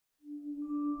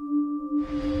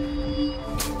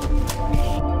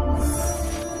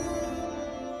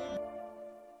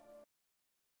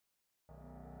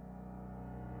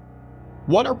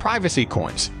What are privacy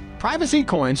coins? Privacy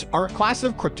coins are a class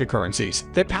of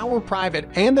cryptocurrencies that power private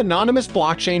and anonymous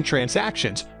blockchain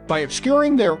transactions by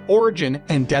obscuring their origin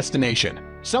and destination.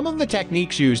 Some of the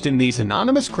techniques used in these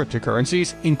anonymous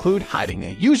cryptocurrencies include hiding a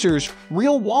user's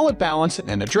real wallet balance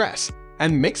and address,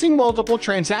 and mixing multiple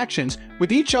transactions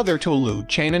with each other to elude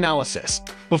chain analysis.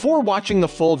 Before watching the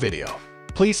full video,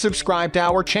 please subscribe to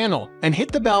our channel and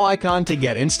hit the bell icon to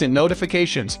get instant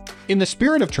notifications. In the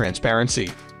spirit of transparency,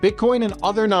 Bitcoin and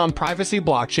other non-privacy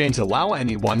blockchains allow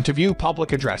anyone to view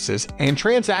public addresses and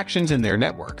transactions in their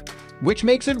network, which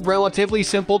makes it relatively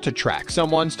simple to track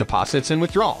someone's deposits and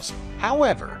withdrawals.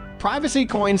 However, privacy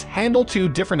coins handle two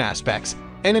different aspects: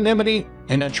 anonymity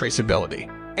and untraceability.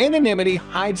 Anonymity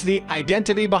hides the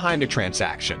identity behind a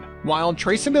transaction, while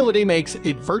traceability makes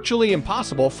it virtually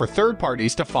impossible for third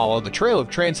parties to follow the trail of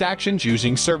transactions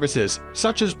using services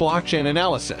such as blockchain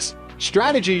analysis.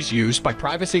 Strategies used by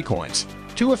privacy coins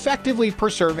to effectively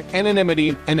preserve anonymity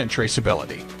and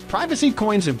untraceability. Privacy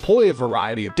coins employ a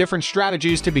variety of different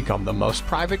strategies to become the most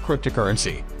private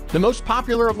cryptocurrency, the most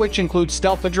popular of which include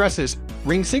stealth addresses,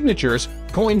 ring signatures,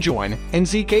 coin join, and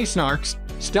ZK snarks.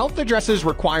 Stealth addresses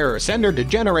require a sender to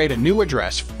generate a new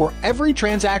address for every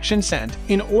transaction sent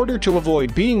in order to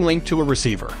avoid being linked to a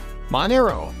receiver.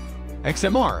 Monero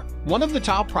XMR, one of the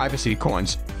top privacy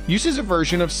coins, uses a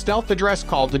version of stealth address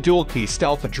called the Dual Key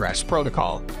Stealth Address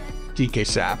Protocol,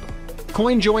 DKSAP.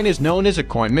 CoinJoin is known as a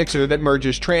coin mixer that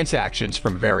merges transactions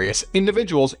from various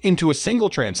individuals into a single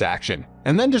transaction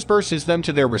and then disperses them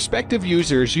to their respective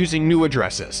users using new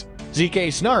addresses. ZK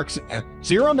snarks,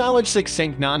 zero-knowledge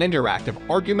succinct non-interactive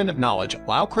argument of knowledge,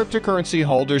 allow cryptocurrency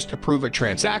holders to prove a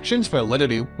transaction's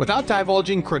validity without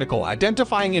divulging critical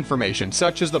identifying information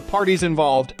such as the parties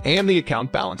involved and the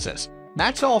account balances.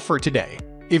 That's all for today.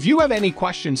 If you have any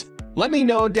questions, let me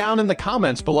know down in the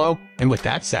comments below. And with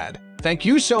that said, thank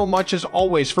you so much as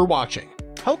always for watching.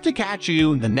 Hope to catch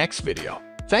you in the next video.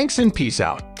 Thanks and peace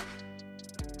out.